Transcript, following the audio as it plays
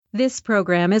This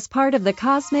program is part of the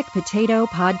Cosmic Potato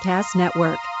Podcast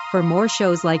Network. For more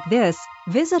shows like this,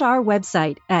 visit our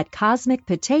website at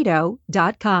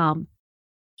cosmicpotato.com.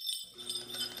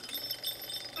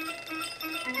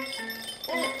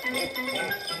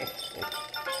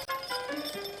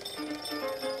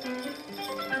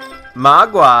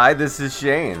 Mogwai, this is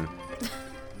Shane.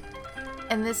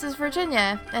 And this is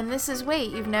Virginia. And this is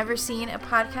Wait, You've Never Seen, a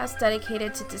podcast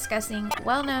dedicated to discussing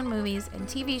well-known movies and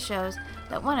TV shows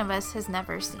that one of us has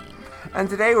never seen. And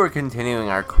today we're continuing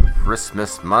our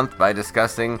Christmas month by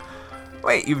discussing...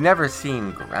 Wait, you've never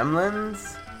seen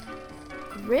Gremlins?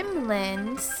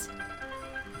 Gremlins?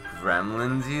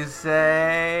 Gremlins, you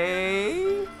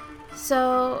say?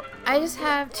 So, I just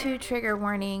have two trigger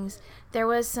warnings. There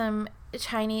was some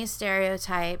Chinese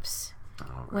stereotypes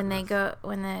when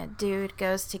the dude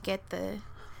goes to get the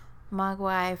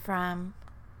mogwai from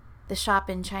the shop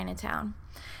in Chinatown.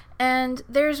 And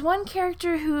there's one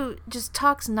character who just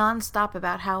talks nonstop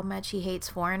about how much he hates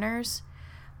foreigners,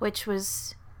 which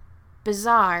was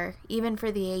bizarre, even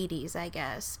for the 80s, I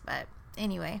guess. But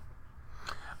anyway.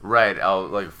 Right,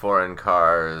 like foreign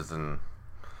cars, and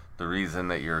the reason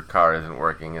that your car isn't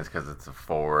working is because it's a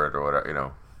Ford or whatever, you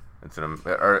know. It's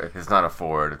not a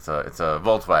Ford. It's a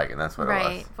Volkswagen. That's what it was.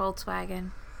 Right, Volkswagen.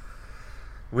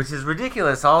 Which is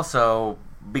ridiculous, also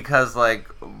because like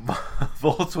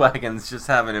Volkswagens just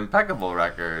have an impeccable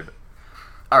record.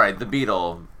 All right, the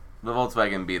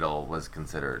Volkswagen Beetle was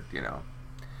considered,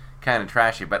 kind of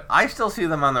trashy, but I still see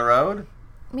them on the road.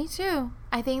 Me too.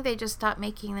 I think they just stopped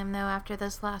making them though after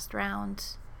this last round.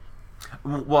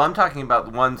 Well, I'm talking about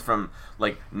the ones from,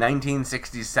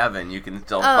 1967. You can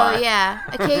still find. Oh, yeah.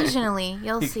 Occasionally,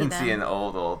 you'll see them. You can see an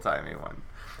old-timey one.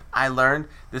 I learned,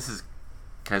 this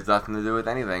has nothing to do with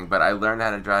anything, but I learned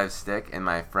how to drive stick in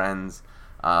my friend's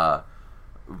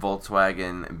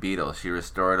Volkswagen Beetle. She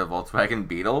restored a Volkswagen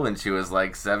Beetle when she was,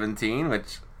 17,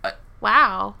 which...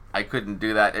 Wow. I couldn't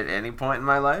do that at any point in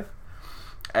my life.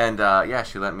 And,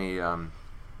 she let me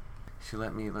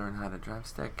learn how to drive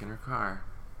stick in her car.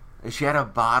 She had a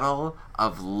bottle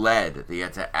of lead that you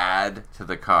had to add to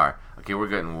the car. Okay, we're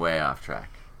getting way off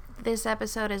track. This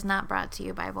episode is not brought to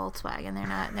you by Volkswagen.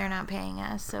 They're not paying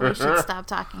us, so we should stop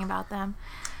talking about them.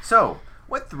 So,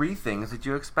 what 3 things did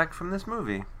you expect from this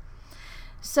movie?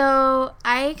 So,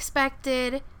 I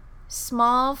expected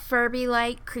small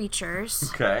Furby-like creatures.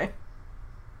 Okay.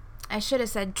 I should have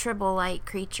said Tribble-like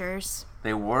creatures.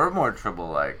 They were more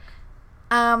Tribble-like.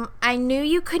 I knew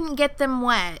you couldn't get them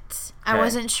wet. Okay. I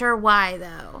wasn't sure why,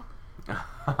 though.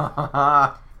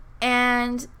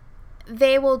 And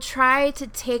they will try to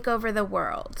take over the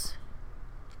world.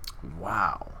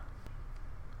 Wow.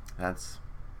 That's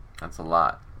a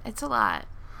lot. It's a lot.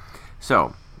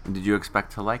 So, did you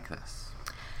expect to like this?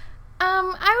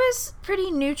 I was pretty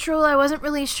neutral. I wasn't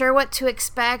really sure what to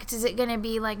expect. Is it going to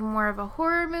be more of a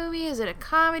horror movie? Is it a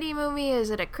comedy movie? Is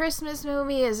it a Christmas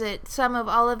movie? Is it some of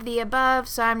all of the above?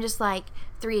 So I'm just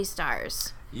 3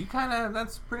 stars. You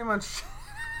that's pretty much...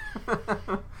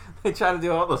 They try to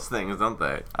do all those things, don't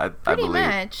they? I believe. Pretty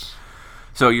much.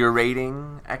 So your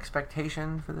rating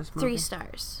expectation for this movie? 3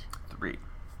 stars. 3.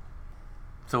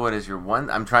 So what is your one...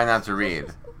 I'm trying not to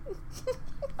read.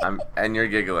 And you're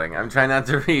giggling. I'm trying not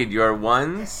to read your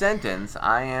 1-sentence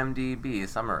IMDb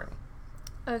summary.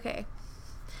 Okay.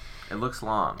 It looks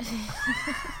long.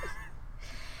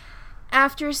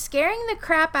 After scaring the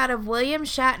crap out of William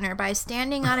Shatner by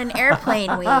standing on an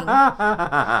airplane wing,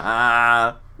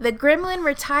 the gremlin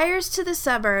retires to the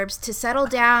suburbs to settle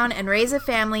down and raise a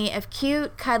family of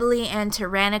cute, cuddly, and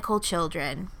tyrannical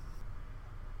children.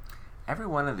 Every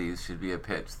one of these should be a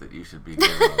pitch that you should be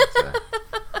giving to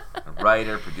a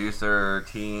writer, producer,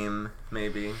 team,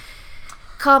 maybe.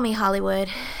 Call me Hollywood.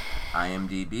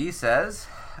 IMDb says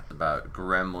about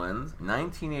Gremlins,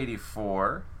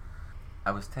 1984.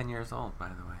 I was 10 years old, by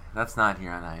the way. That's not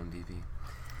here on IMDb.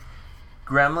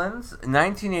 Gremlins,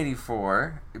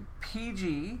 1984,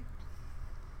 PG.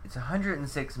 It's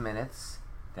 106 minutes.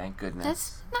 Thank goodness.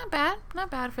 That's not bad. Not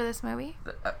bad for this movie.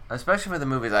 Especially for the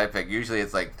movies I pick. Usually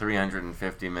it's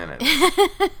 350 minutes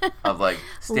of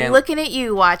looking at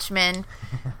you, Watchmen.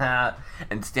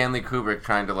 And Stanley Kubrick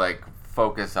trying to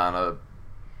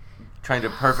trying to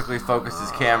perfectly focus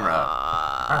his camera.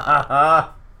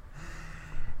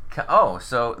 Oh,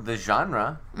 so the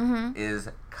genre is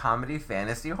comedy,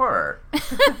 fantasy, horror.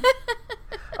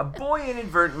 A boy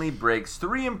inadvertently breaks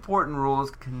 3 important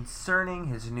rules concerning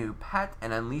his new pet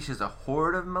and unleashes a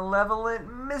horde of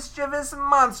malevolent, mischievous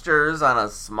monsters on a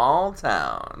small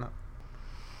town.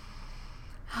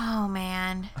 Oh,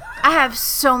 man. I have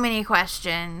so many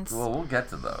questions. Well, we'll get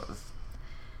to those.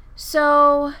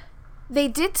 So, they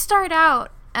did start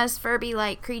out as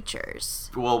Furby-like creatures.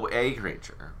 Well, a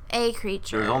creature. A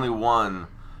creature. There's only one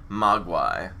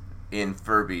Mogwai in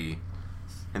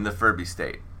the Furby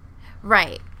state.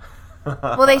 Right.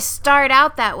 Well, they start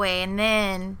out that way, and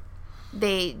then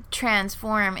they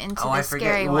transform into the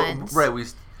scary ones.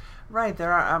 Right.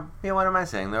 There are. What am I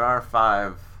saying? There are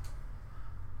five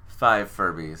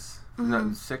Furbies.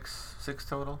 No, six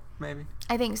total, maybe.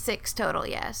 I think 6 total.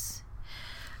 Yes.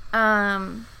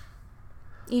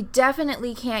 You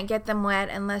definitely can't get them wet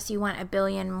unless you want 1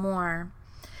 billion more.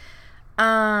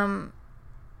 But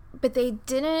they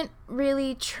didn't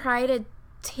really try to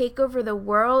take over the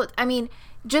world. I mean,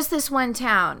 just this one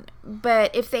town.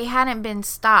 But if they hadn't been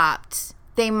stopped,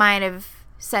 they might have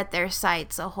set their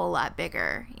sights a whole lot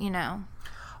bigger, you know.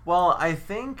 Well, I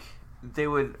think they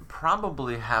would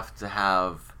probably have to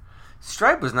have...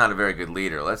 Stripe was not a very good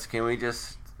leader. Can we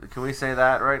say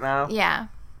that right now? Yeah.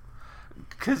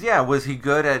 Because, was he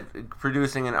good at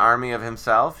producing an army of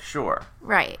himself? Sure.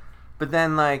 Right. But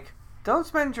then, don't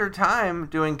spend your time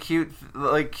doing cute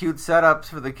setups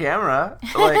for the camera.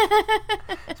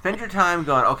 Spend your time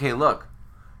going, okay, look,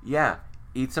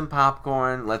 eat some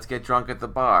popcorn, let's get drunk at the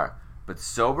bar, but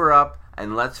sober up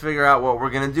and let's figure out what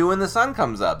we're going to do when the sun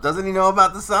comes up. Doesn't he know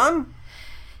about the sun?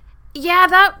 Yeah,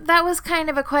 that was kind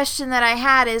of a question that I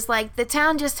had, is the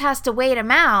town just has to wait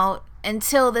him out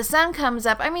until the sun comes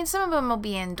up. I mean, some of them will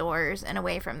be indoors and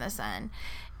away from the sun.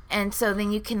 And so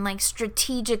then you can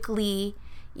strategically,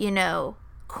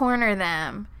 corner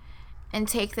them and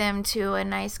take them to a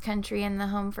nice country in the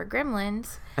home for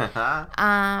gremlins,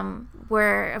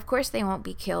 where, of course, they won't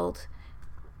be killed.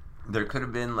 There could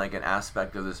have been, an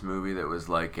aspect of this movie that was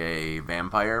a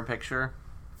vampire picture,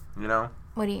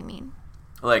 What do you mean?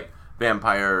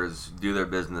 Vampires do their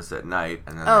business at night,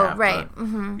 and then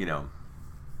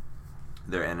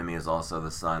their enemy is also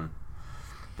the sun.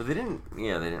 But they didn't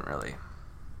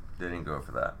go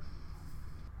for that.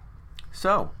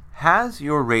 So, has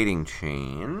your rating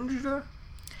changed?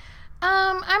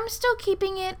 I'm still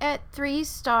keeping it at 3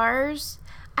 stars.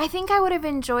 I think I would have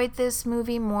enjoyed this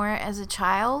movie more as a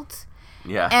child.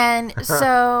 Yeah. And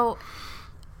so,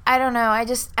 I don't know. I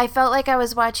felt like I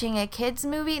was watching a kid's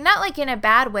movie. Not in a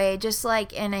bad way, just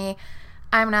in a,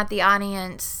 I'm not the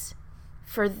audience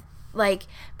for,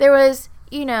 there was,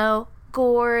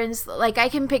 gore and, I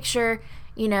can picture,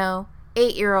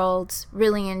 8-year-olds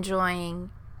really enjoying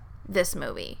this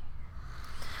movie.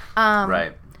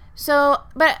 Right. So,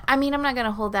 but, I mean, I'm not going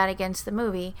to hold that against the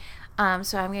movie.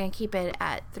 So I'm going to keep it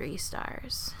at 3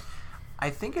 stars. I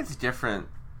think it's different.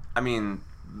 I mean,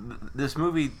 this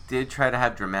movie did try to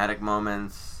have dramatic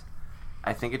moments.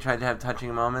 I think it tried to have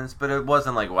touching moments, but it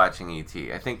wasn't like watching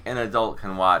E.T. I think an adult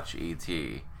can watch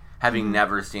E.T. having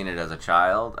never seen it as a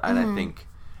child, and I think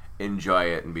enjoy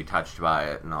it and be touched by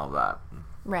it and all that.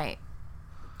 Right.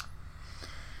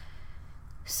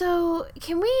 So,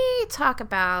 can we talk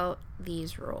about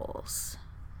these rules?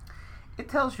 It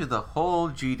tells you the whole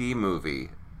GD movie.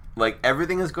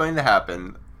 Everything is going to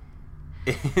happen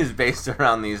is based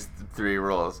around these 3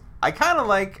 rules. I kind of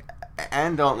like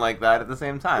and don't like that at the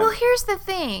same time. Well, here's the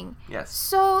thing. Yes.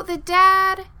 So, the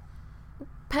dad,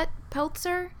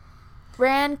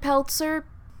 Rand Peltzer,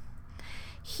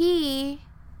 he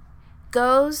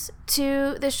goes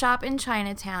to the shop in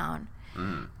Chinatown.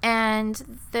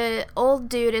 And the old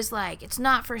dude is like, it's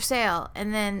not for sale.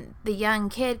 And then the young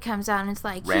kid comes out and it's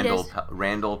like...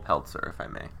 Randall Peltzer, if I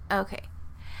may. Okay.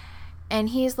 And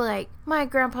he's like, my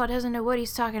grandpa doesn't know what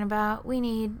he's talking about. We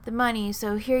need the money,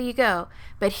 so here you go.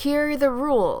 But here are the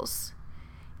rules.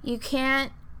 You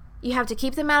have to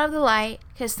keep them out of the light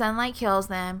because sunlight kills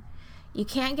them. You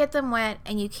can't get them wet,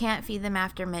 and you can't feed them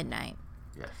after midnight.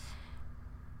 Yes.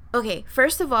 Okay,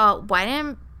 first of all, why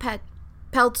didn't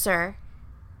Peltzer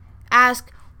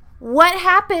ask, what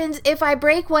happens if I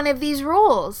break one of these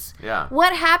rules? Yeah.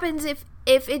 What happens if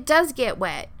it does get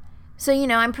wet? So,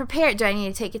 I'm prepared. Do I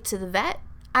need to take it to the vet?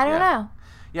 I don't know.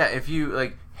 Yeah, if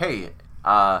you, hey,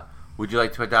 would you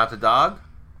like to adopt a dog,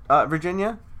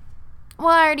 Virginia? Well,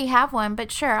 I already have one,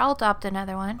 but sure, I'll adopt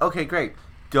another one. Okay, great.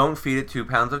 Don't feed it 2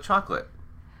 pounds of chocolate.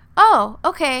 Oh,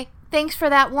 okay. Thanks for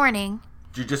that warning.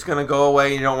 You're just going to go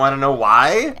away and you don't want to know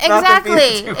why?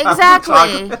 Exactly.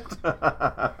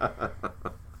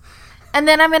 And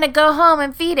then I'm going to go home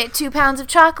and feed it 2 pounds of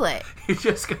chocolate. You're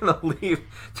just going to leave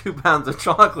 2 pounds of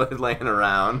chocolate laying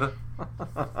around.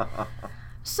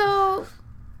 So,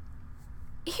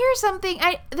 here's something.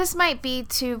 This might be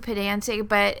too pedantic,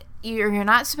 but you're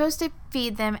not supposed to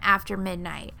feed them after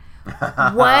midnight.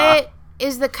 What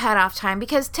is the cutoff time?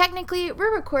 Because technically,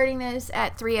 we're recording this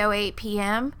at 3:08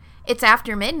 p.m. It's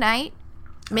after midnight.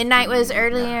 Midnight was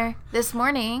earlier this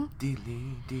morning.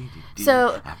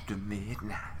 So after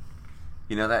midnight.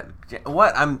 You know that?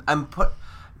 What?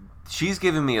 She's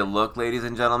giving me a look, ladies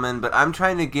and gentlemen, but I'm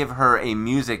trying to give her a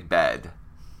music bed.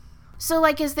 So,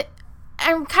 like,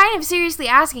 I'm kind of seriously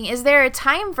asking, is there a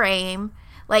time frame?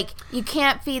 Like, you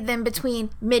can't feed them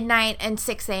between midnight and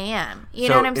 6 a.m. You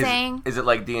know what I'm saying? Is it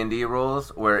like D&D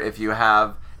rules, where if you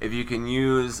can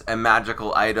use a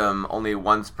magical item only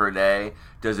once per day,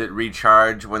 does it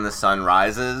recharge when the sun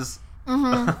rises?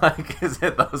 Mm-hmm. Like, is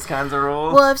it those kinds of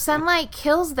rules? Well, if sunlight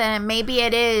kills them, maybe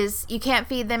it is. You can't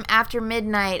feed them after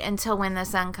midnight until when the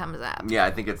sun comes up. Yeah,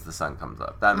 I think it's the sun comes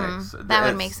up. That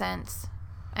would make sense.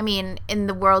 I mean, in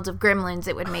the world of gremlins,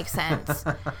 it would make sense.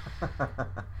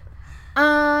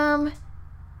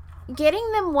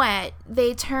 Getting them wet,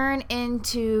 they turn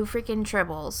into freaking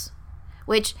tribbles.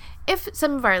 Which, if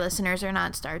some of our listeners are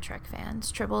not Star Trek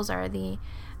fans, tribbles are the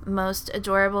most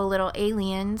adorable little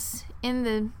aliens in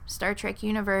the Star Trek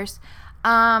universe.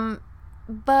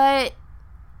 But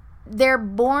they're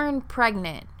born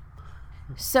pregnant.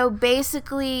 So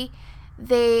basically,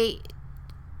 they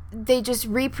just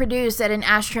reproduce at an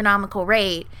astronomical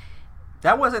rate.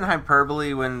 That wasn't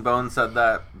hyperbole when Bones said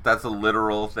that. That's a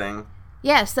literal thing.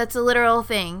 Yes, that's a literal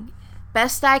thing.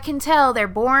 Best I can tell, they're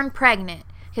born pregnant.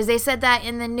 Because they said that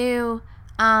in the new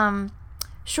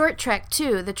Short Trek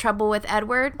 2, The Trouble with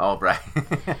Edward. Oh, right.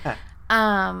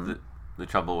 The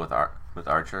Trouble with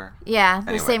Archer? Yeah,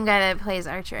 anyway. The same guy that plays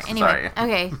Archer. Anyway, sorry.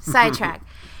 Okay, sidetrack.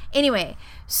 Anyway,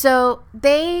 so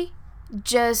they're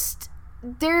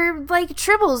like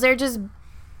tribbles. They're just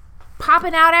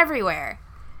popping out everywhere.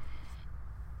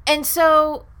 And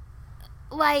so,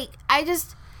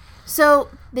 so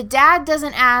the dad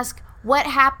doesn't ask what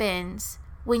happens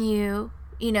when you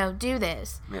do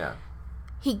this. Yeah.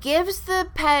 He gives the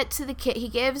pet to the kid. He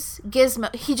gives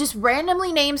Gizmo. He just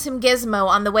randomly names him Gizmo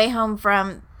on the way home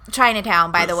from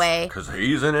Chinatown, by the way. Because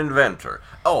he's an inventor.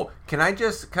 Oh, can I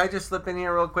just slip in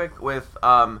here real quick with,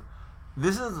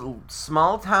 this is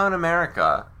small town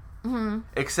America,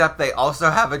 except they also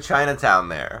have a Chinatown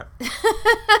there.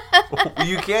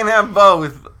 You can't have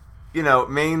both,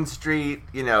 Main Street,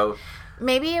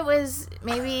 Maybe it was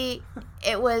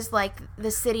like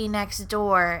the city next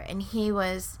door, and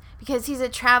because he's a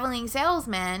traveling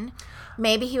salesman,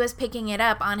 maybe he was picking it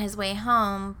up on his way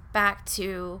home back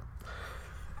to,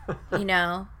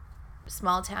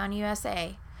 small town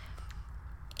USA.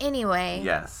 Anyway.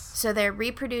 Yes. So they're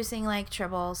reproducing like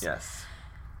tribbles. Yes.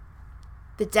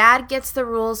 The dad gets the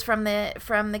rules from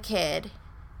the kid.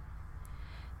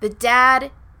 The dad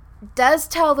does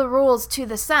tell the rules to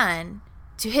the son,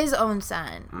 to his own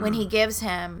son, when he gives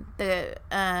him the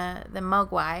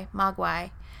Mogwai.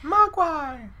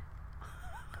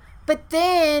 But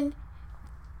then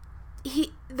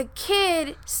the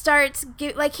kid starts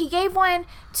he gave one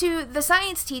to the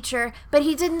science teacher, but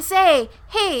he didn't say,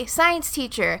 "Hey, science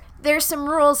teacher, there's some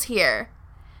rules here.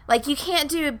 Like, you can't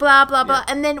do blah blah blah."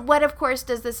 And then what, of course,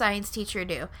 does the science teacher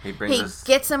do? He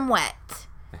gets them wet.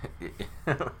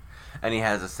 And he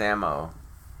has a Samo,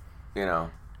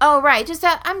 Oh, right.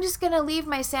 I'm just going to leave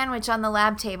my sandwich on the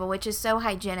lab table, which is so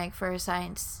hygienic for a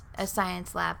science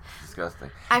lab.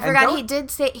 Disgusting. I forgot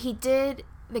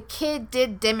the kid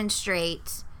did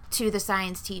demonstrate to the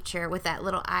science teacher with that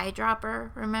little eyedropper.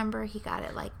 Remember? He got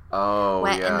it wet.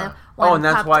 Yeah. And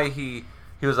that's why he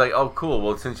was like, "Oh, cool.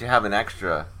 Well, since you have an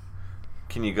extra,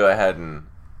 can you go ahead and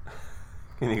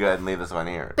leave this one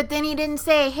here?" But then he didn't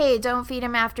say, "Hey, don't feed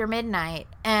him after midnight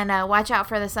and watch out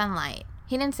for the sunlight."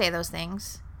 He didn't say those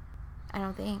things. I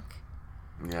don't think.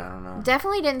 Yeah, I don't know.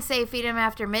 Definitely didn't say feed him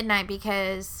after midnight,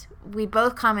 because we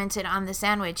both commented on the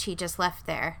sandwich he just left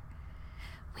there.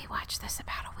 We watched this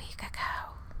about a week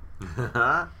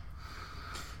ago.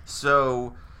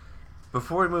 So,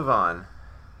 before we move on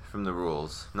from the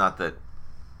rules, the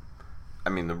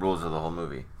rules of the whole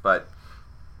movie, but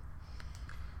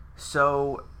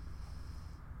so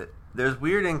there's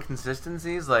weird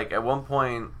inconsistencies. Like, at one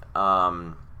point,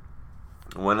 one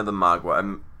of the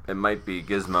Mogwai, it might be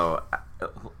Gizmo,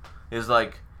 is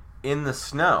in the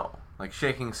snow,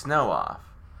 shaking snow off.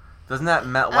 Doesn't that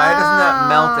melt? Why doesn't that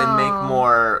melt and make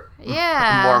more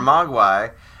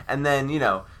Mogwai? And then,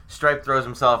 Stripe throws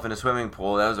himself in a swimming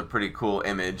pool. That was a pretty cool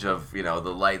image of, the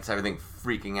lights, everything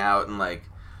freaking out, and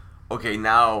okay,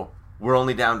 now we're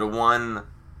only down to one.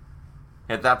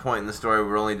 At that point in the story,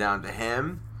 we're only down to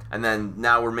him, and then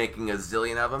now we're making a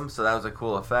zillion of them, so that was a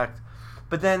cool effect.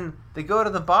 But then they go to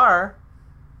the bar.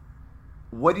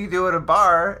 What do you do at a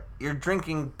bar? You're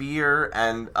drinking beer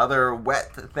and other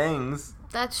wet things.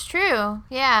 That's true.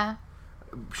 Yeah.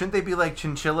 Shouldn't they be like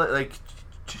chinchilla,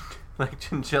 like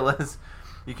chinchillas?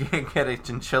 You can't get a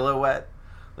chinchilla wet.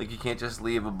 Like, you can't just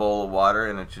leave a bowl of water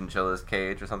in a chinchilla's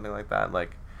cage or something like that.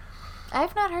 Like,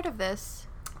 I've not heard of this.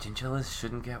 Chinchillas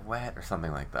shouldn't get wet or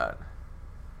something like that.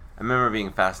 I remember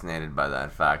being fascinated by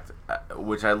that fact,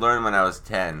 which I learned when I was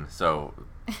 10, so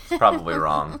it's probably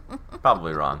wrong.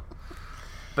 Probably wrong.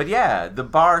 But yeah, the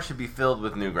bar should be filled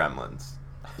with new gremlins.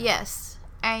 Yes,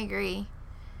 I agree.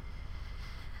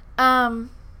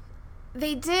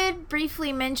 They did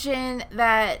briefly mention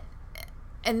that,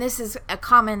 and this is a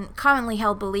commonly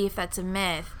held belief that's a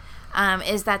myth,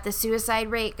 is that the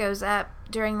suicide rate goes up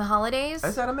during the holidays.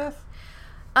 Is that a myth?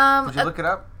 Did you look it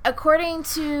up? According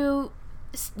to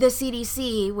the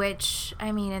CDC, which,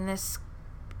 I mean, in this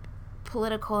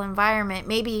political environment,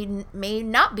 may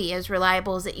not be as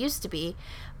reliable as it used to be,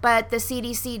 but the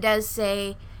CDC does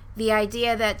say the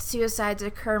idea that suicides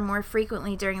occur more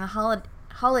frequently during the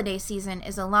holiday season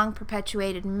is a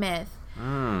long-perpetuated myth.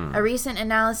 A recent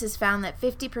analysis found that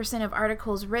 50% of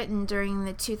articles written during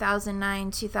the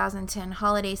 2009-2010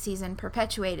 holiday season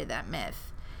perpetuated that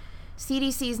myth.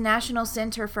 CDC's National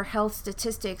Center for Health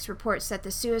Statistics reports that the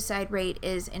suicide rate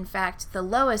is, in fact, the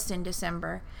lowest in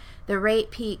December. The rate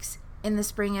peaks in the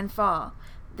spring and fall.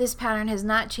 This pattern has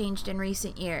not changed in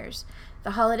recent years.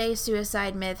 The holiday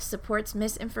suicide myth supports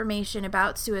misinformation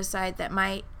about suicide that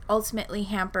might ultimately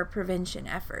hamper prevention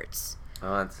efforts.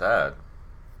 Oh, that's sad.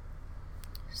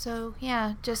 So,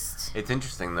 yeah, just... It's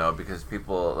interesting, though, because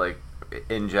people, like,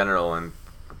 in general, and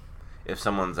if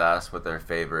someone's asked what their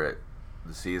favorite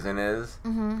season is,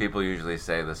 people usually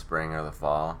say the spring or the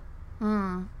fall.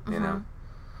 You know?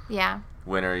 Yeah.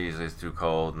 Winter usually is too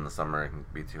cold, and the summer can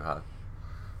be too hot.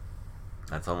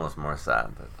 That's almost more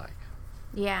sad, but, like...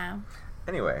 Yeah.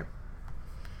 Anyway.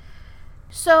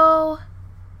 So,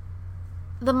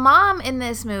 the mom in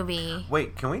this movie...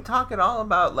 Wait, can we talk at all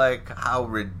about, like,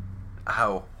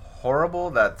 how horrible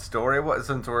that story was,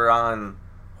 since we're on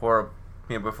horrible...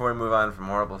 You know, before we move on from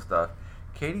horrible stuff,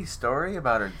 Katie's story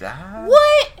about her dad?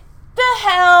 What the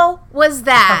hell was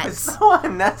that? It's so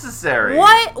unnecessary.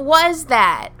 What was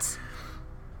that?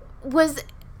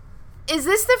 Is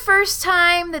this the first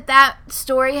time that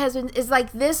story has been... Is,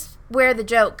 like, this where the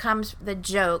joke,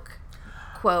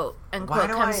 quote, unquote,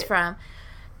 comes from?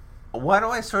 Why do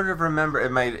I sort of remember,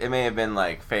 it may have been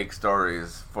like fake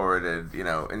stories forwarded, you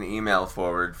know, an email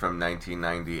forward from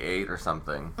 1998 or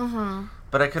something.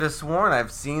 But I could have sworn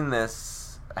I've seen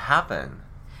this happen.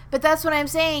 But that's what I'm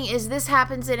saying, is this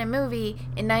happens in a movie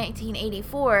in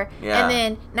 1984, Yeah. and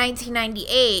then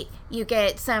 1998, you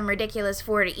get some ridiculous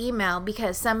forwarded email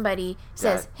because somebody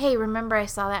says, hey, remember I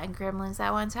saw that in Gremlins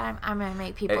that one time? I'm going to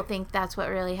make people think that's what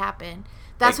really happened.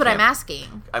 That's what I'm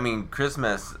asking. I mean,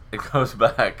 Christmas, it goes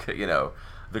back, you know,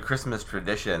 the Christmas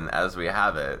tradition as we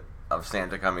have it of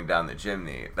Santa coming down the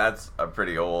chimney. That's a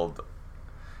pretty old,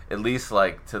 at least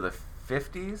like to the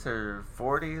 50s or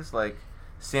 40s, like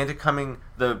Santa coming,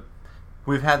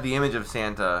 we've had the image of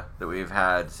Santa that we've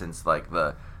had since like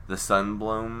the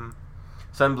Sunbloom.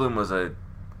 Sunbloom was an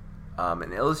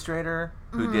illustrator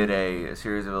who did a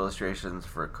series of illustrations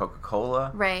for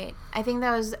Coca-Cola. Right. I think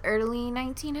that was early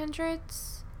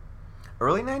 1900s.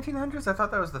 Early 1900s? I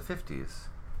thought that was the 50s.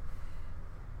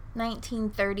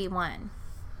 1931.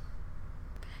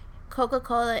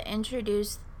 Coca-Cola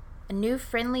introduced a new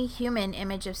friendly human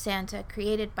image of Santa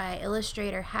created by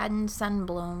illustrator Haddon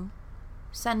Sunbloom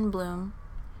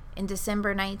in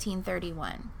December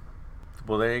 1931.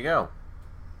 Well, there you go.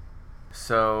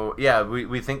 So, yeah,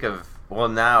 we think of, well,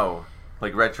 now,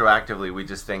 like, retroactively, we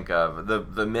just think of,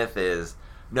 the myth is,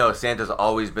 no, Santa's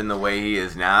always been the way he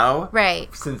is now.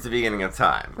 Right. Since the beginning of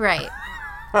time. Right.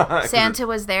 Santa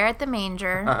was there at the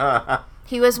manger.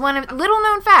 He was little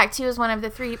known fact, he was one of the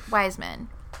three wise men.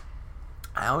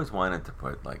 I always wanted to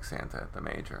put, like, Santa at the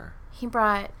manger. He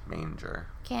brought Manger.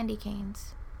 candy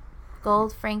canes.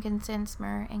 Gold, frankincense,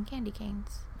 myrrh, and candy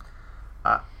canes.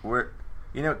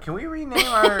 Can we rename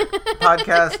our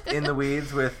podcast In the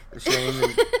Weeds with Shane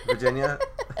and Virginia?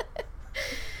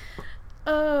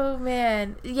 Oh,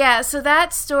 man. Yeah, so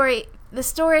that story, the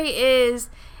story is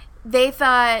they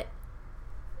thought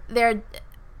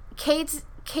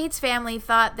Kate's family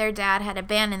thought their dad had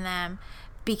abandoned them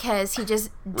because he just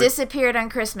disappeared on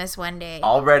Christmas one day.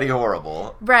 Already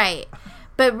horrible. Right.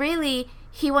 But really,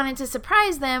 he wanted to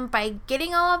surprise them by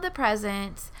getting all of the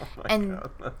presents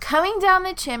coming down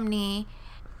the chimney.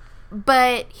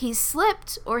 But he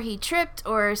slipped or he tripped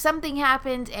or something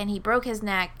happened and he broke his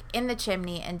neck in the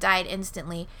chimney and died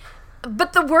instantly.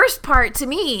 But the worst part to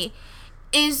me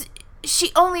is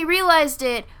she only realized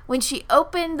it when she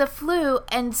opened the flue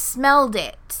and smelled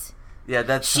it.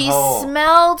 Yeah, she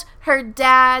smelled her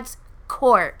dad's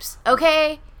corpse.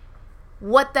 Okay?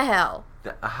 What the hell?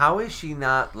 How is she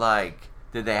not like?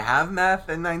 Did they have meth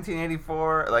in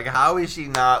 1984? Like, how is she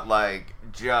not like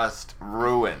just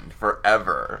ruined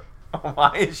forever?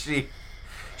 Why is she?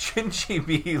 Shouldn't she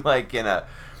be like in a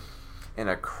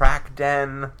crack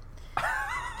den?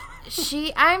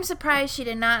 I'm surprised she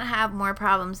did not have more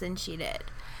problems than she did.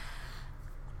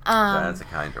 That's a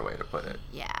kinder way to put it.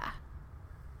 Yeah.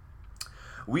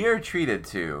 We are treated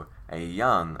to a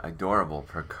young, adorable,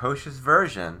 precocious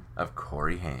version of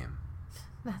Corey Haim.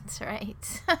 That's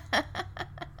right.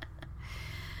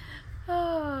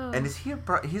 Oh. And is he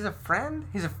he's a friend?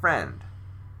 He's a friend.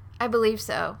 I believe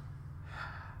so.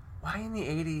 Why in the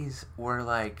 80s were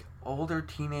like older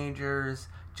teenagers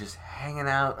just hanging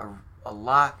out a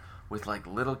lot with like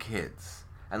little kids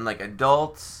and like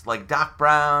adults like Doc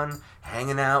Brown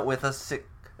hanging out with a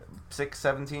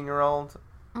 17-year-old?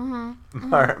 Mm-hmm.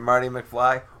 Marty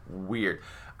McFly? Weird.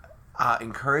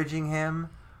 Encouraging him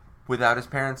without his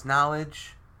parents'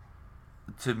 knowledge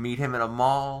to meet him at a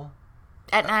mall.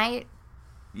 At night?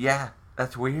 Yeah,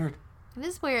 that's weird. It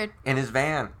is weird. In his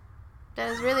van. That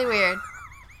is really weird.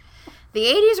 The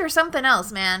 80s were something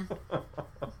else, man.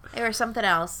 They were something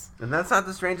else. And that's not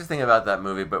the strangest thing about that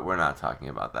movie, but we're not talking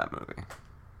about that movie.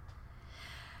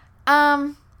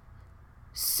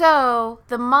 So,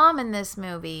 the mom in this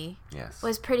movie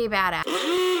was pretty badass.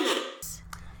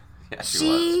 Yeah,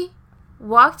 she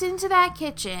walked into that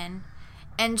kitchen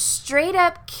and straight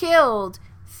up killed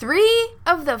 3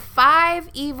 of the 5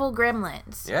 evil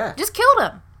gremlins. Yeah. Just killed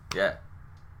them. Yeah.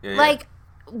 Like,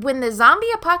 when the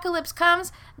zombie apocalypse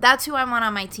comes, that's who I want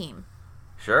on my team.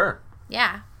 Sure.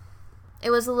 Yeah. It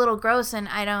was a little gross, and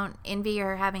I don't envy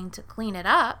her having to clean it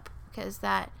up, because,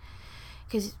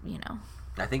 you know.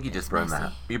 I think you just burn the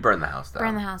house. You burn the house down.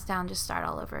 Burn the house down, just start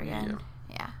all over again.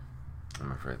 Yeah.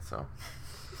 I'm afraid so.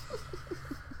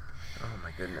 Oh,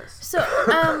 my goodness. So,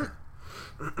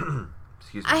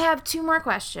 Excuse me. I have 2 more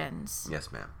questions.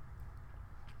 Yes, ma'am.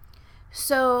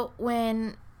 So,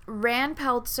 when Rand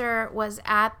Peltzer was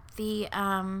at the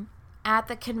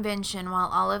convention while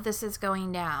all of this is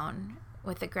going down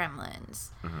with the gremlins,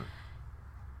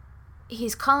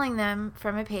 he's calling them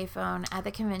from a payphone at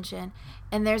the convention,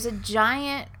 and there's a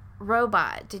giant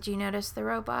robot. Did you notice the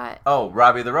robot? Oh,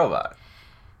 Robbie the Robot.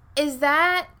 Is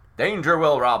that... Danger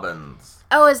Will Robbins.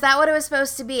 Oh, is that what it was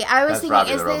supposed to be? I was thinking,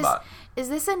 Robbie the Robot. Is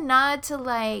this a nod to,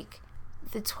 like,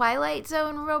 the Twilight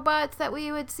Zone robots that we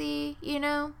would see, you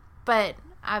know? But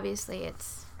obviously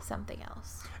it's something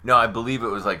else. No, I believe it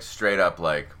was, like, straight up,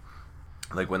 like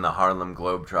when the Harlem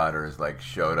Globetrotters, like,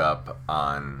 showed up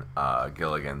on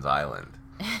Gilligan's Island.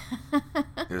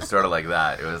 It was sort of like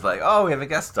that. It was like, oh, we have a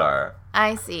guest star.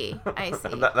 I see.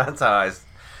 That's how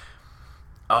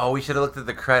Oh, we should have looked at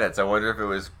the credits. I wonder if it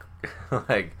was,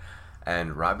 like...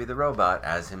 And Robbie the Robot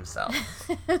as himself.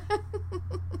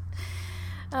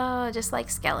 Oh, just like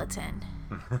Skeleton.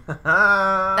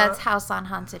 That's House on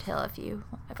Haunted Hill,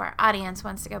 if our audience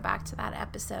wants to go back to that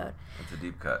episode. That's a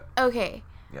deep cut. Okay.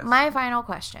 Yes. My final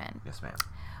question. Yes, ma'am.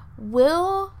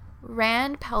 Will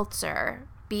Rand Peltzer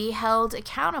be held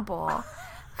accountable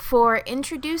for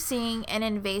introducing an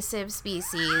invasive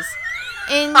species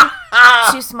into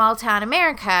small town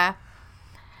America?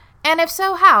 And if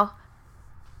so, how?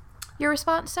 Your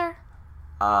response, sir?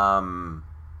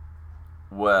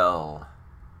 Well,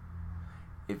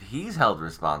 if he's held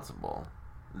responsible,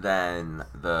 then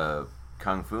the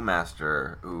Kung Fu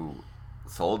master who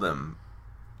sold him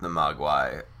the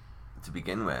Mogwai to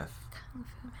begin with. Kung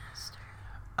Fu master.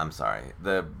 I'm sorry.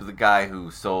 The guy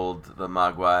who sold the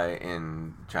Mogwai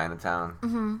in Chinatown.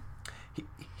 Mm-hmm.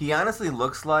 He honestly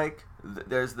looks like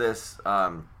there's this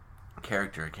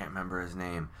character, I can't remember his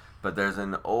name, but there's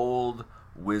an old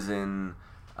wizened,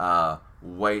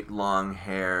 white,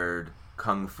 long-haired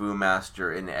kung fu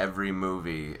master in every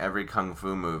kung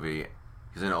fu movie.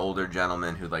 He's an older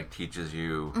gentleman who, like, teaches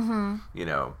you, you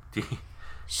know,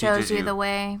 shows you the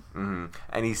way. Mm-hmm.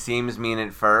 And he seems mean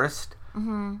at first,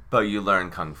 but you learn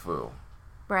kung fu.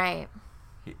 Right.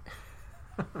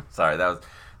 Sorry, that's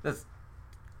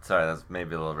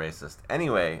maybe a little racist.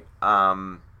 Anyway,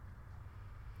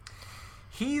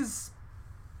 he's,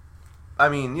 I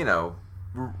mean, you know,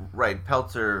 right,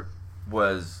 Peltzer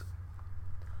was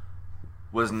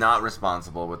not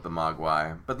responsible with the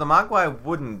Mogwai, but the Mogwai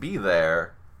wouldn't be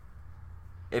there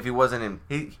if he wasn't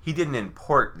he didn't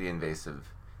import the invasive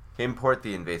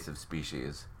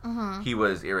species. He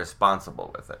was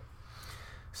irresponsible with it.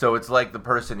 So it's like the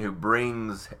person who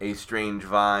brings a strange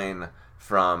vine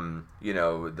from, you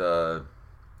know, the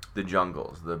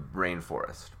jungles, the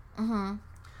rainforest.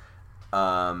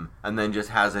 And then just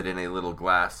has it in a little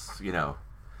glass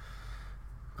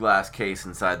case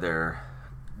inside their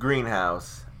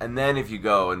greenhouse, And then if you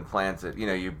go and plant it,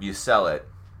 you sell it.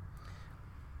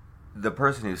 The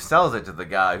person who sells it to the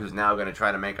guy who's now going to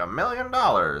try to make $1 million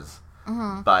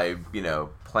by,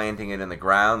 planting it in the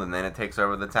ground and then it takes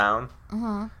over the town.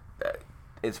 Mm-hmm.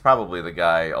 It's probably the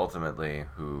guy ultimately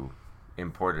who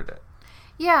imported it.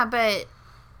 Yeah, but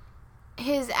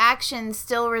his actions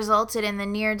still resulted in the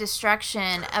near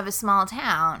destruction of a small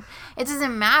town. It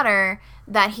doesn't matter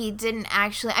that he didn't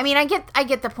actually... I mean, I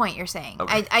get the point you're saying.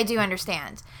 Okay. I do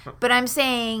understand. But I'm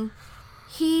saying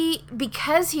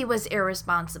because he was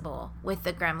irresponsible with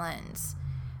the gremlins,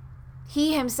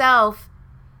 he himself...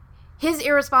 His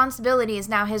irresponsibility is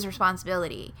now his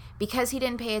responsibility because he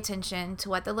didn't pay attention to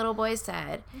what the little boy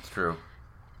said. It's true.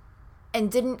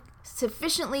 And didn't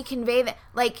sufficiently convey that.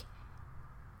 Like,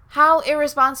 how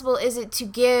irresponsible is it to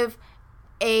give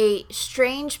a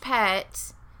strange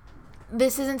pet...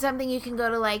 This isn't something you can go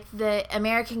to, like, the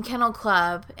American Kennel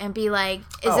Club and be like,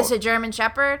 is this a German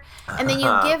Shepherd? And then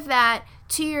you give that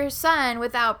to your son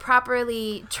without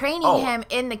properly training him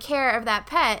in the care of that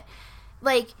pet.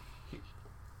 Like...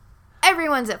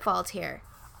 Everyone's at fault here.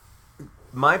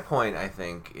 My point, I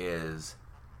think, is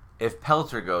if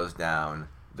Pelter goes down,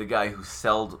 the guy who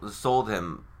sold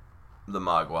him the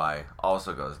Mogwai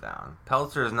also goes down.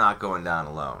 Pelter is not going down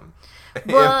alone.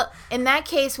 Well, in that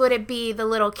case, would it be the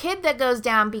little kid that goes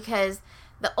down because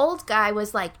the old guy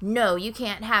was like, no, you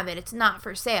can't have it. It's not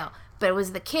for sale. But it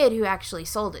was the kid who actually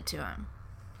sold it to him.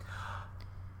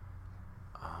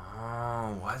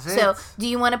 Oh, was it? So, do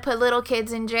you want to put little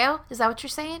kids in jail? Is that what you're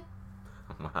saying?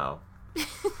 Wow.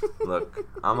 Look,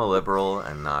 I'm a liberal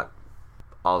and not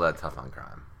all that tough on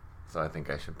crime. So I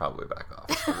think I should probably back off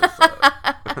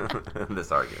from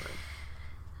this argument.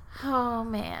 Oh,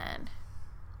 man.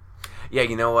 Yeah,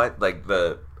 you know what? Like,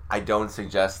 I don't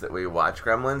suggest that we watch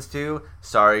Gremlins 2.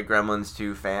 Sorry, Gremlins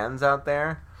 2 fans out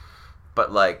there.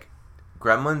 But, like,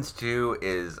 Gremlins 2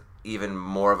 is even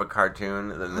more of a cartoon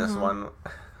than this one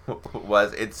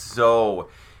was. It's so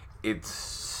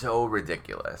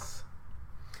ridiculous.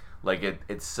 Like,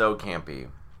 it's so campy.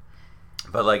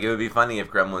 But, like, it would be funny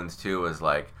if Gremlins 2 was,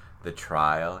 like, the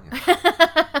trial.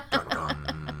 Dun,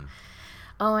 dun.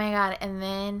 Oh, my God. And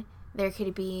then there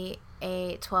could be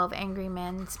a 12 Angry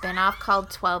Men spinoff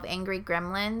called 12 Angry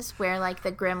Gremlins, where, like,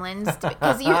 the gremlins...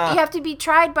 Because you have to be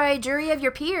tried by a jury of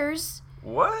your peers.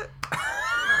 What?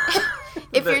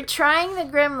 If you're trying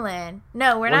the gremlin...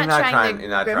 No, we're not trying the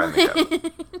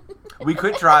gremlin. We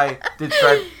could try... Did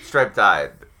Stripe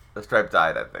died? The Stripe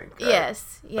died, I think. Right?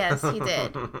 Yes, he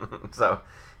did. So,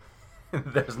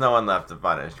 there's no one left to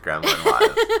punish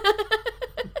gremlin-wise.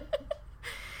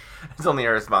 It's only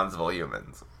irresponsible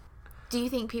humans. Do you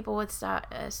think people would start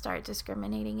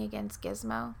discriminating against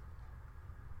Gizmo?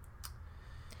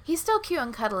 He's still cute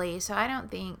and cuddly, so I don't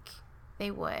think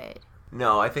they would.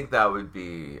 No, I think that would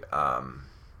be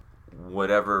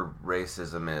whatever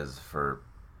racism is for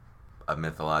a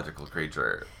mythological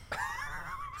creature.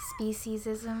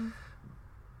 Speciesism.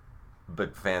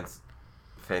 But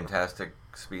fantastic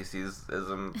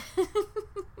speciesism.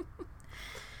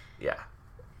 Yeah.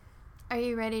 Are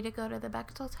you ready to go to the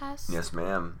Bechdel test? Yes,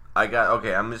 ma'am.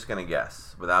 I'm just going to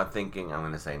guess. Without thinking, I'm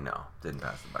going to say no. Didn't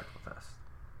pass the Bechdel test.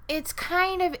 It's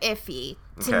kind of iffy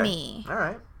to me. All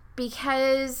right.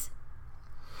 Because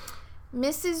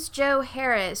Mrs. Jo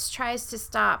Harris tries to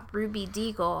stop Ruby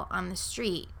Deagle on the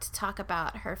street to talk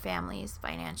about her family's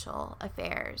financial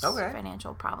affairs,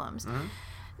 financial problems. Mm-hmm.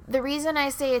 The reason I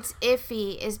say it's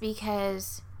iffy is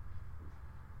because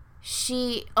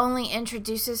she only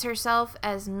introduces herself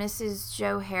as Mrs.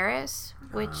 Jo Harris,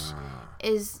 which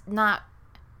is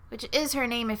her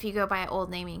name if you go by old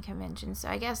naming convention. So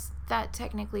I guess that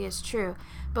technically is true.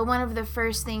 But one of the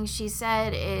first things she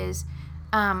said is,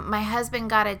 my husband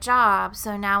got a job,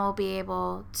 so now we'll be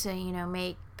able to,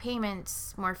 make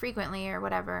payments more frequently or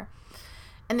whatever.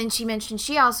 And then she mentioned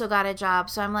she also got a job,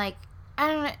 so I'm like, I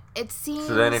don't know, it seems...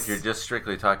 So then if you're just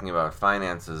strictly talking about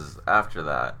finances after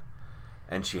that,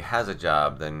 and she has a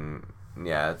job, then,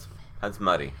 yeah, that's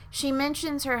muddy. She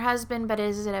mentions her husband, but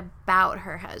is it about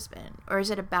her husband, or is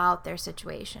it about their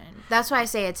situation? That's why I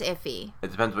say it's iffy.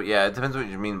 It depends what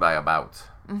you mean by about.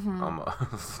 Mm-hmm.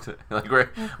 Almost. Like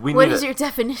what is your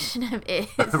definition of is?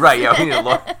 Right, yeah, we need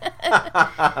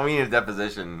we need a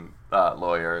deposition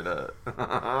lawyer to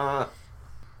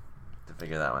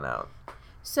figure that one out.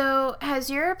 So, has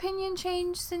your opinion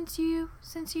changed since you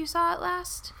saw it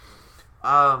last?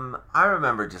 I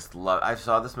remember I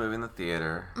saw this movie in the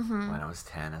theater when I was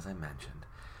 10, as I mentioned.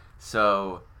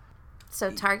 So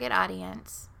target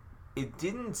audience. It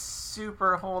didn't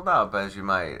super hold up, as you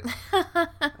might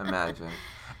imagine.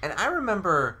 And I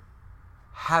remember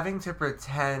having to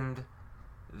pretend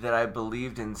that I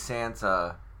believed in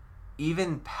Santa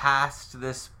even past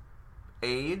this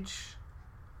age.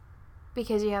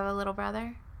 Because you have a little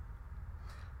brother?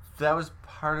 That was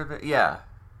part of it. Yeah.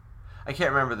 I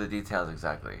can't remember the details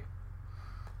exactly.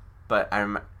 But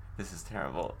this is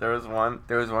terrible. There was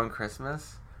one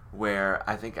Christmas where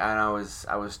I'm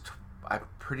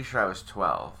pretty sure I was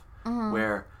 12,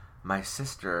 where my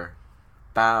sister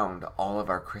found all of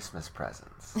our Christmas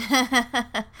presents.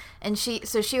 And she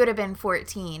would have been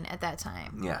 14 at that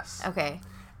time. Yes. Okay.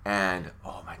 And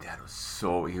my dad was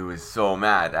so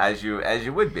mad, as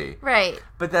you would be. Right.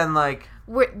 But then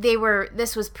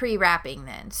this was pre-wrapping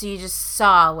then, so you just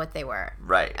saw what they were.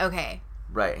 Right. Okay.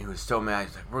 Right. He was so mad.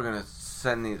 He's like, we're gonna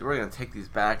take these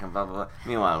back and blah blah blah.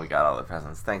 Meanwhile, we got all the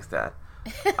presents. Thanks, Dad.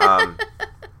 I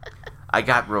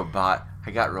got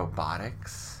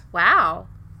robotics. Wow.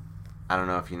 I don't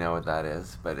know if you know what that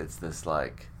is, but it's this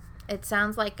It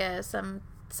sounds like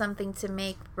something to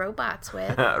make robots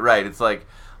with. Right. It's like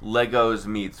Legos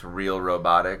meets real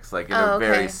robotics. Like in a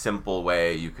very simple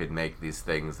way, you could make these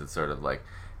things that sort of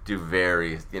do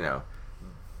very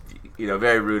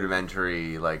very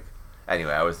rudimentary.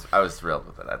 Anyway, I was thrilled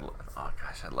with it. I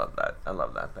love that. I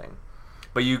love that thing.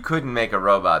 But you couldn't make a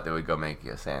robot that would go make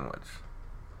you a sandwich.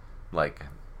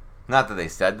 Not that they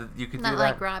said that you could do that. Not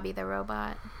like Robbie the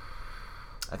robot.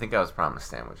 I think I was promised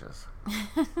sandwiches.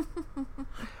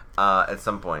 At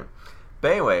some point.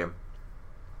 But anyway,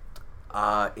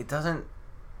 it doesn't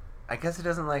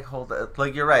hold...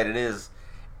 you're right, it is...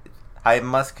 I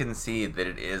must concede that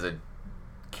it is a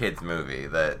kid's movie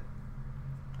that,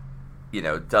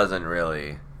 doesn't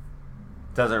really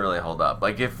hold up.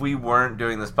 If we weren't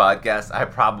doing this podcast, I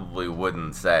probably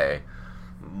wouldn't say,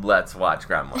 let's watch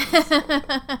Gremlins.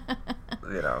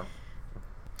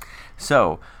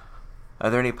 So, are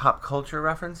there any pop culture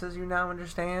references you now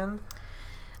understand?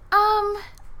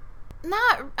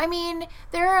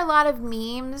 There are a lot of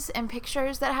memes and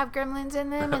pictures that have gremlins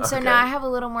in them, and so now I have a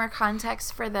little more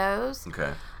context for those.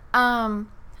 Okay.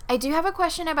 I do have a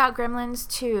question about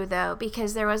Gremlins 2, though,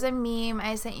 because there was a meme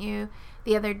I sent you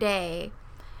the other day,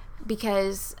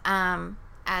 because,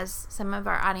 as some of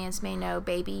our audience may know,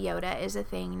 Baby Yoda is a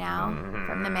thing now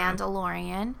from The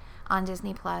Mandalorian on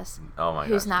Disney Plus. Oh my god.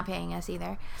 Who's not paying us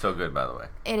either. So good, by the way.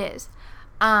 It is.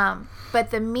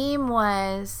 But the meme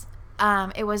was,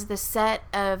 it was the set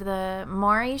of the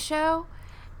Maury show,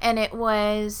 and it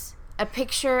was a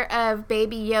picture of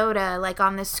Baby Yoda,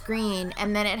 on the screen,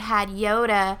 and then it had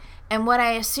Yoda and what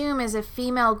I assume is a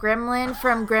female gremlin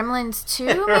from Gremlins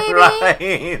 2, maybe?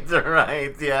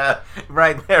 Right, yeah.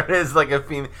 Right, there is a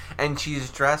female, and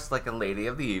she's dressed like a lady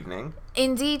of the evening.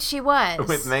 Indeed she was.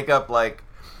 With makeup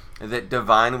that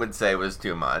Divine would say was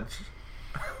too much.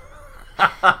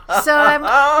 So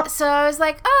I was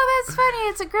like, oh, that's funny.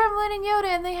 It's a gremlin and Yoda,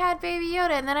 and they had Baby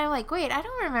Yoda. And then I'm like, wait, I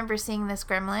don't remember seeing this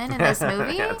gremlin in this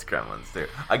movie. Yeah, it's Gremlins too.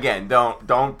 Again,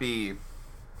 don't be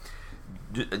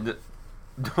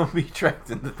tricked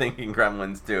into thinking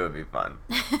Gremlins 2 would be fun.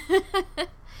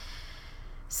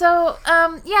 So,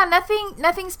 yeah,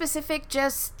 nothing specific.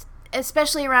 Just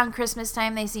especially around Christmas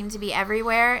time, they seem to be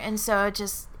everywhere, and so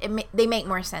they make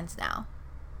more sense now.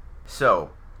 So,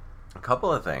 a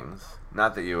couple of things.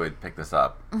 Not that you would pick this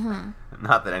up. Mm-hmm.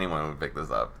 Not that anyone would pick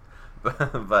this up.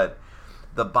 But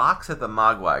the box that the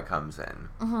Mogwai comes in,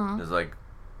 mm-hmm. There's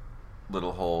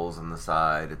little holes in the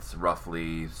side. It's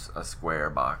roughly a square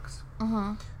box.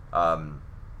 Mm-hmm.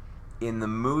 In the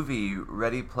movie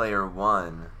Ready Player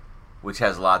One, which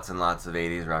has lots and lots of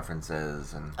 80s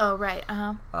references. Oh, right.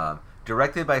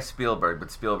 Directed by Spielberg,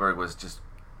 but Spielberg was just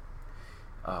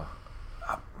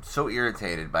so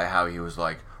irritated by how he was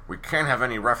like, we can't have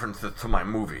any references to my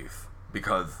movies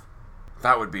because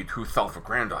that would be too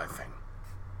self-aggrandizing.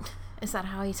 Is that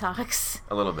how he talks?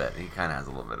 A little bit. He kind of has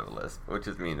a little bit of a lisp, which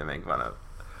is mean to make fun of.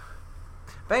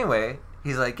 But anyway,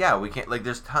 he's like, yeah, we can't...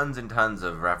 there's tons and tons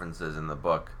of references in the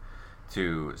book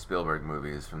to Spielberg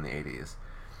movies from the 80s.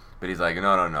 But he's like,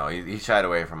 no. He shied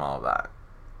away from all of that.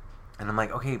 And I'm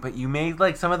like, okay, but you made,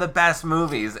 some of the best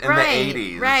movies in the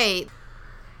 80s. Right.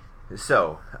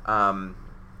 So,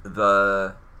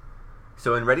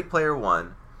 So in Ready Player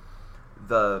One,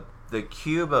 the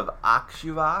cube of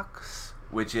Akshuvox,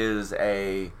 which is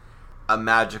a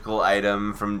magical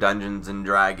item from Dungeons and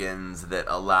Dragons that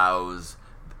allows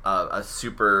a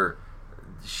super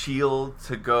shield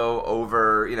to go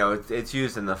over. It's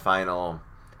used in the final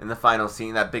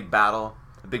scene, that big battle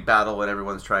when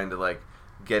everyone's trying to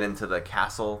get into the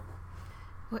castle.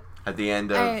 What? At the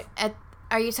end of.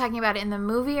 Are you talking about it in the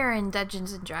movie or in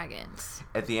Dungeons and Dragons?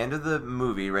 At the end of the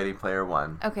movie, Ready Player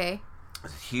One. Okay.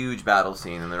 It's a huge battle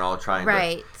scene, and they're all trying to...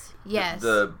 Right. Yes.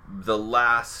 The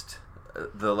last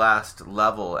the last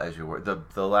level, as you were,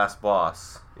 the last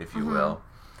boss, if you will,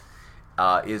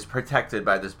 is protected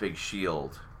by this big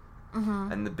shield.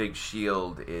 And the big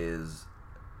shield is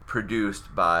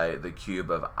produced by the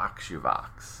cube of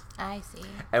Akshuvox. I see.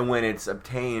 And when it's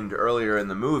obtained earlier in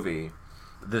the movie,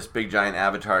 this big giant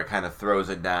avatar kind of throws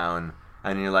it down,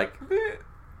 and you're like,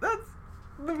 that's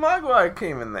the Mogwai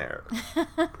came in there.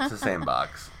 It's the same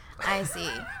box. I see.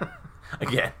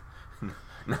 Again,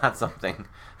 not something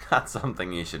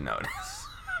you should notice.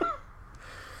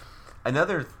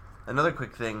 Another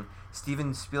quick thing,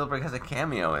 Steven Spielberg has a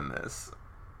cameo in this.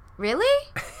 Really?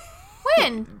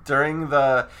 When?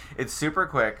 It's super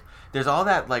quick. There's all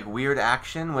that like weird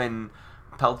action when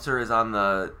Peltzer is on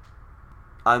the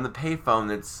payphone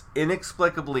that's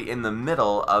inexplicably in the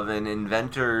middle of an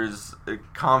inventors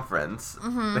conference,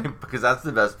 because that's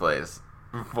the best place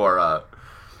for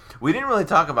we didn't really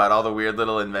talk about all the weird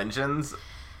little inventions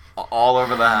all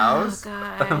over the house.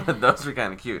 Oh, God. Those were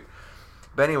kind of cute.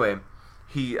 But anyway,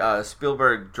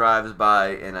 Spielberg drives by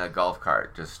in a golf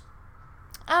cart.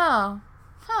 Oh.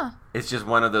 Huh. It's just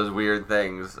one of those weird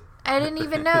things. I didn't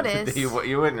even notice. You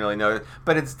wouldn't really notice.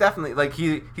 But it's definitely, like,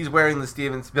 he's wearing the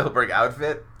Steven Spielberg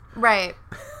outfit. Right.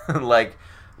 like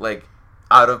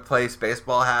out-of-place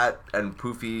baseball hat and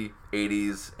poofy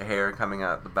 80s hair coming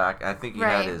out the back. I think he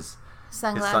had his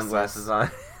sunglasses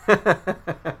on.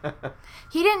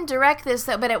 He didn't direct this,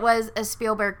 though, but it was a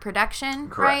Spielberg production,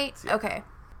 Correct, right? Yeah. Okay.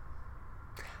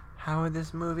 How would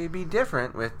this movie be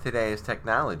different with today's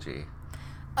technology?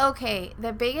 Okay,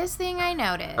 the biggest thing I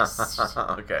noticed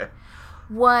Okay.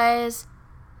 was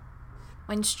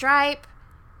when Stripe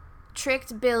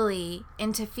tricked Billy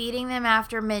into feeding them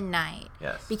after midnight.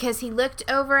 Yes. Because he looked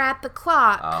over at the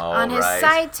clock on his right.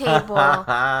 side table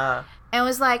and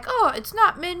was like, oh, it's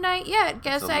not midnight yet.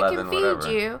 Guess I can feed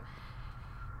whatever. you.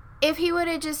 If he would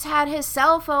have just had his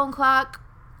cell phone clock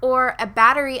or a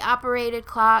battery-operated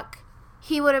clock,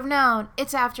 he would have known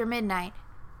it's after midnight.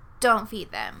 Don't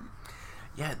feed them.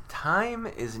 Yeah, time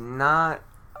is not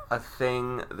a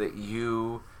thing that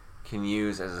you can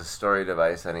use as a story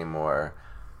device anymore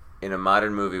in a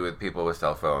modern movie with people with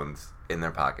cell phones in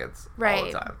their pockets all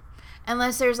the time.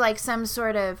 Unless there's like some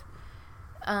sort of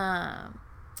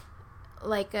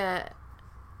like a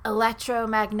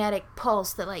electromagnetic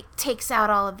pulse that like takes out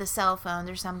all of the cell phones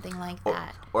or something like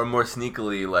that. Or more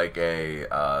sneakily, like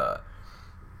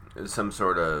some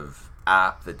sort of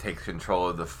app that takes control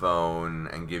of the phone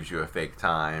and gives you a fake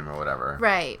time or whatever.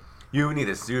 Right. You need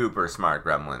a super smart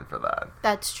gremlin for that.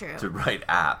 That's true. To write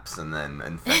apps and then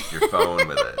infect your phone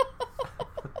with it.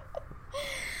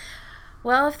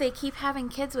 Well, if they keep having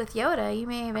kids with Yoda, you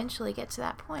may eventually get to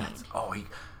that point.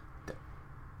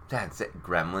 That's it.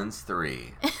 Gremlins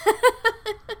 3.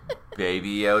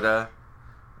 Baby Yoda.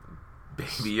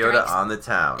 Baby Yoda on the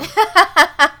town.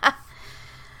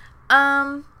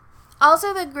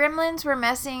 Also, the Gremlins were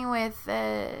messing with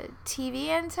the TV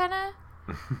antenna,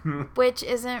 which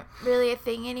isn't really a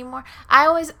thing anymore.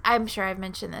 I'm sure I've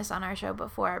mentioned this on our show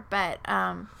before, but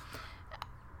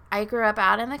I grew up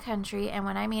out in the country, and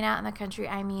when I mean out in the country,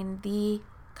 I mean the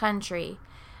country.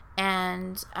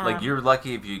 And like, you're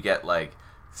lucky if you get like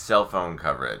cell phone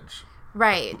coverage.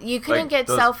 Right. You couldn't like get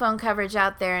cell phone coverage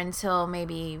out there until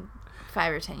maybe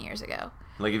 5 or 10 years ago.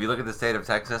 Like, if you look at the state of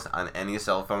Texas on any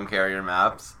cell phone carrier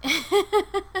maps,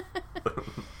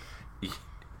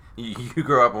 you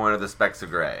grow up in one of the specks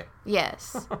of gray.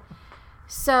 Yes.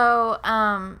 So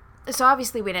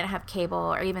obviously we didn't have cable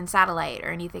or even satellite or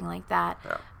anything like that.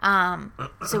 Yeah.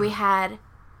 So we had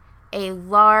a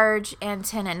large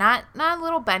antenna, not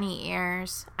little bunny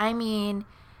ears. I mean,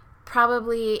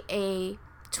 probably a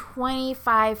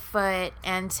 25-foot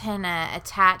antenna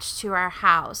attached to our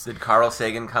house. Did Carl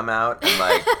Sagan come out and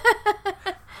like,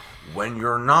 when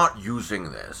you're not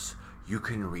using this, you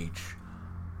can reach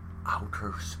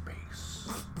outer space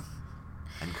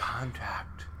and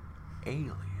contact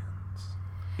aliens?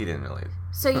 He didn't really.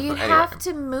 So you have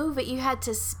to move it. You had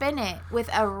to spin it with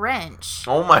a wrench.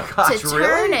 Oh my gosh, to really?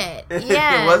 turn it.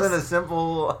 Yes. It wasn't a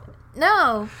simple.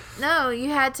 No, you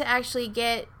had to actually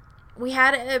get. We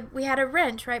had a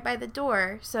wrench right by the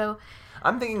door, so.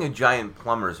 I'm thinking a giant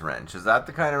plumber's wrench. Is that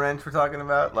the kind of wrench we're talking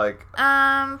about? Like.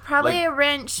 Probably like, a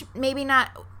wrench. Maybe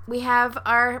not. We have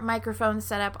our microphone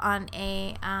set up on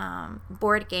a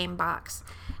board game box,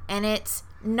 and it's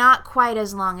not quite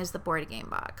as long as the board game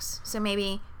box. So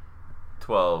maybe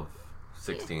 12,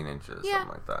 16 inches, something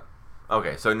like that.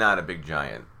 Okay, so not a big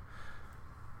giant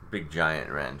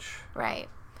wrench. Right.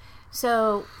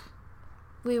 So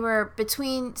we were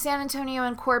between San Antonio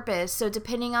and Corpus, so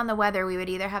depending on the weather, we would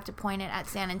either have to point it at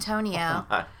San Antonio, Oh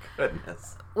my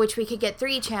goodness, which we could get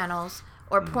 3 channels,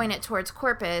 or point it towards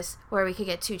Corpus where we could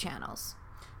get 2 channels.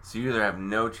 So you either have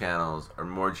no channels or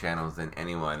more channels than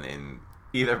anyone in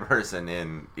either person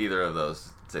in either of those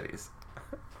cities.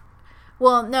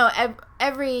 Well, no,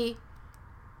 every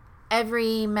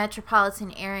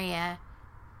metropolitan area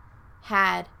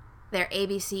had their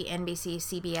ABC, NBC,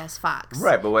 CBS, Fox.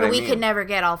 Right, but we could never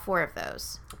get all 4 of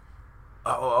those.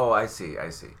 Oh, I see.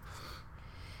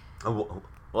 Well,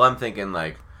 I'm thinking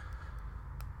like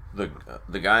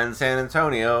the guy in San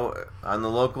Antonio on the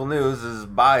local news is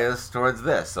biased towards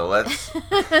this, so let's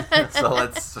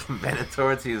bend it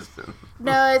towards Houston.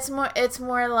 No, it's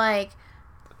more like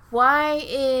why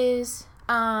is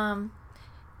the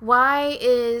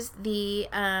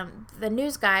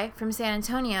news guy from San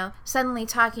Antonio suddenly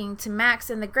talking to Max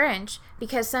and the Grinch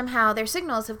because somehow their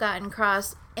signals have gotten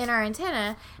crossed in our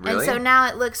antenna, really? And so now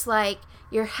it looks like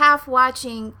you're half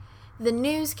watching the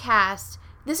newscast.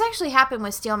 This actually happened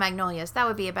with Steel Magnolias. That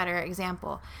would be a better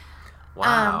example.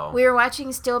 Wow. We were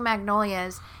watching Steel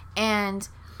Magnolias, and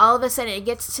all of a sudden it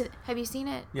gets to... Have you seen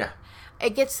it? Yeah.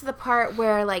 It gets to the part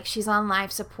where, like, she's on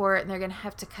life support, and they're going to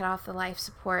have to cut off the life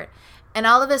support. And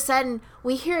all of a sudden,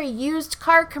 we hear a used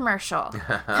car commercial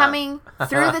coming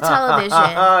through the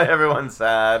television. Everyone's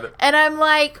sad. And I'm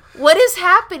like, what is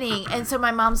happening? And so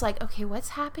my mom's like, okay, what's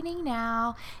happening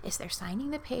now is they're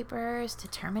signing the papers to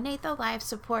terminate the life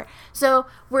support. So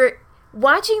we're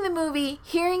watching the movie,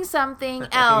 hearing something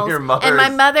else, and my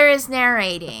mother is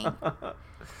narrating.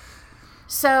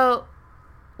 So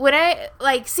when I,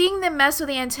 like, seeing them mess with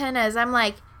the antennas, I'm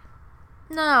like,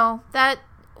 no,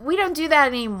 we don't do that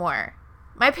anymore.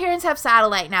 My parents have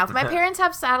satellite now. If my parents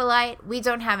have satellite, we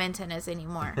don't have antennas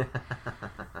anymore.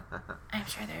 I'm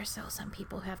sure there are still some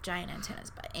people who have giant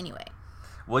antennas, but anyway.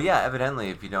 Well, yeah, evidently,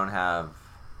 if you don't have...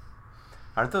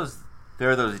 There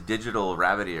are those digital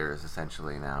rabbit ears,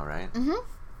 essentially, now, right? Mm-hmm.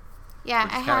 Yeah,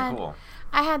 which is kind of cool.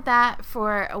 I had that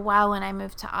for a while when I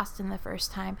moved to Austin the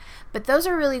first time. But those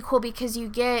are really cool because you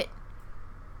get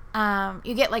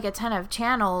like a ton of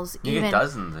channels. You get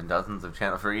dozens and dozens of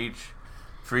channels for each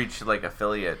like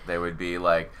affiliate. They would be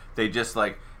like, they just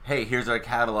like, hey, here's our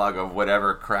catalog of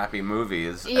whatever crappy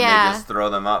movies, and they just throw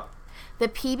them up. The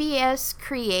PBS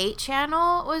Create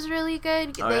channel was really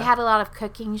good. They had a lot of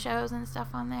cooking shows and stuff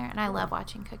on there, and I love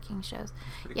watching cooking shows.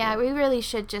 Yeah, cool. We really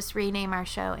should just rename our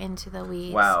show Into the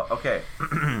Weeds. Wow. Okay.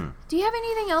 Do you have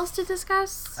anything else to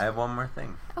discuss? I have one more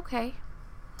thing. Okay.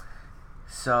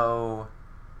 So,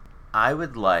 I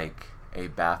would like a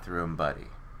bathroom buddy.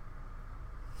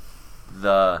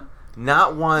 Not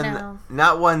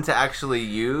one to actually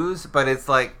use, but it's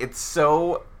like, it's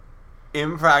so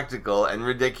impractical and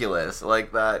ridiculous,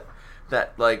 like that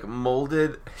like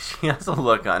molded. She has a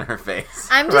look on her face.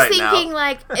 I'm just thinking,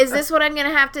 like, is this what I'm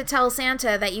gonna have to tell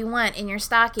Santa that you want in your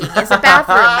stocking? Is a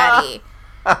bathroom buddy.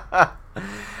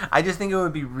 I just think it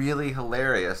would be really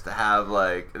hilarious to have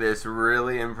like this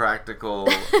really impractical.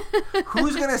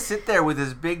 Who's gonna sit there with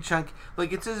this big chunk?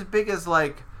 Like, it's as big as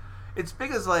like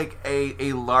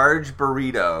a large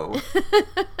burrito,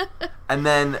 and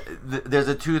then there's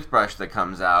a toothbrush that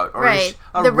comes out, or right.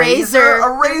 a razor.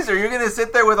 A razor. You're gonna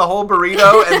sit there with a whole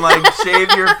burrito and like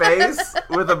shave your face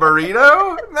with a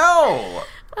burrito? No.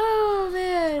 Oh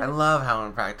man. I love how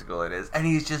impractical it is, and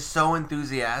he's just so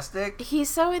enthusiastic. He's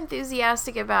so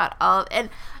enthusiastic about all, and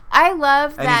I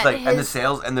love and that. He's like, and the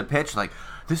sales and the pitch, like,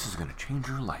 this is gonna change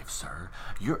your life, sir.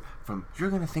 You're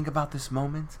gonna think about this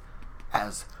moment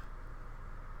as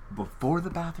before the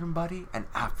bathroom buddy and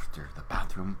after the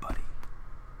bathroom buddy.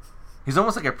 He's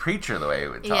almost like a preacher the way he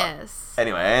would talk. Yes.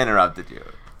 Anyway, I interrupted you.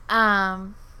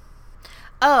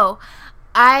 Oh,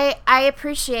 I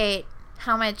appreciate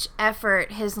how much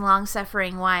effort his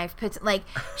long-suffering wife puts. Like,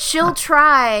 she'll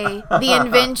try the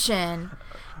invention,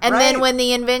 and then when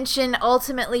the invention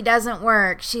ultimately doesn't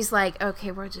work, she's like,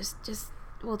 okay, we'll just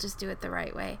do it the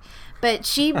right way. But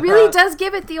she really does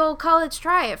give it the old college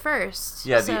try at first.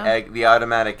 Yeah, so. the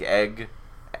automatic egg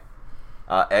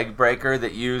breaker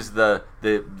that used the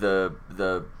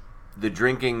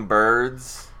drinking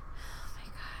birds. Oh my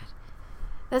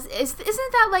god,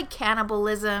 isn't that like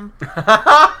cannibalism?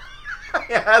 I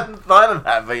hadn't thought of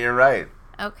that, but you're right.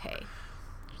 Okay,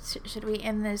 should we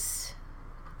end this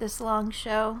long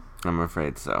show? I'm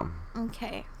afraid so.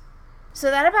 Okay. So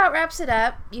that about wraps it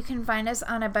up. You can find us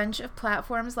on a bunch of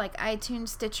platforms like iTunes,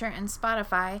 Stitcher, and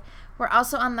Spotify. We're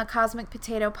also on the Cosmic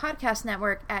Potato Podcast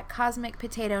Network at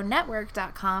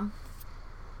cosmicpotatonetwork.com.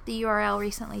 The URL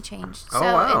recently changed.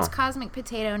 So it's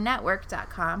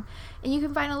cosmicpotatonetwork.com. And you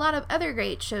can find a lot of other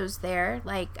great shows there,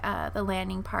 like The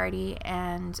Landing Party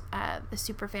and the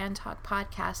Superfan Talk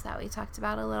podcast that we talked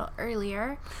about a little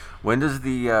earlier. When does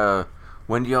the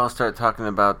When do y'all start talking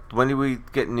about? When do we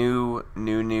get new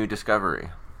Discovery?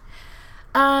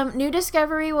 New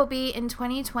Discovery will be in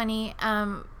 2020.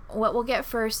 What we'll get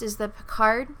first is the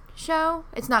Picard show.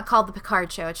 It's not called the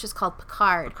Picard show. It's just called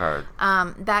Picard. Picard.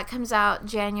 That comes out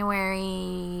January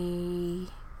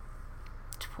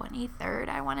 23rd,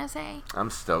 I want to say. I'm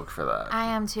stoked for that. I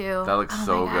am too. That looks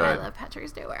so God, good. I love Patrick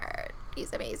Stewart.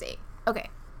 He's amazing. Okay.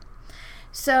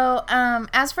 So,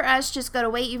 as for us, just go to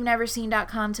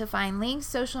waityou'veneverseen.com to find links,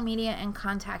 social media, and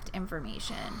contact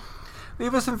information.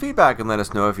 Leave us some feedback and let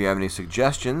us know if you have any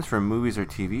suggestions for movies or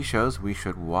TV shows we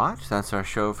should watch. That's our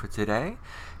show for today.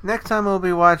 Next time we'll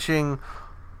be watching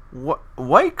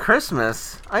White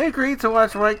Christmas. I agreed to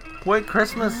watch White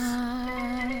Christmas.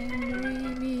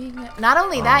 Not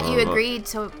only that, you agreed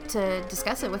to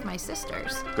discuss it with my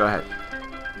sisters. Go ahead.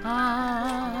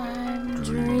 I'm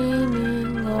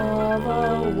dreaming of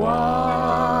a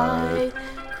white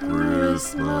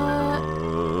Christmas.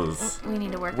 We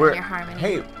need to work on your harmony.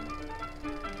 Hey,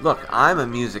 look, I'm a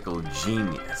musical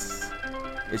genius.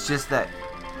 It's just that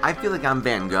I feel like I'm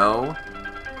Van Gogh,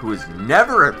 who is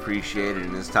never appreciated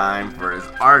in his time for his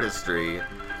artistry.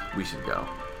 We should go.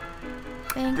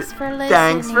 Thanks for listening.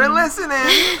 Thanks for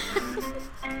listening.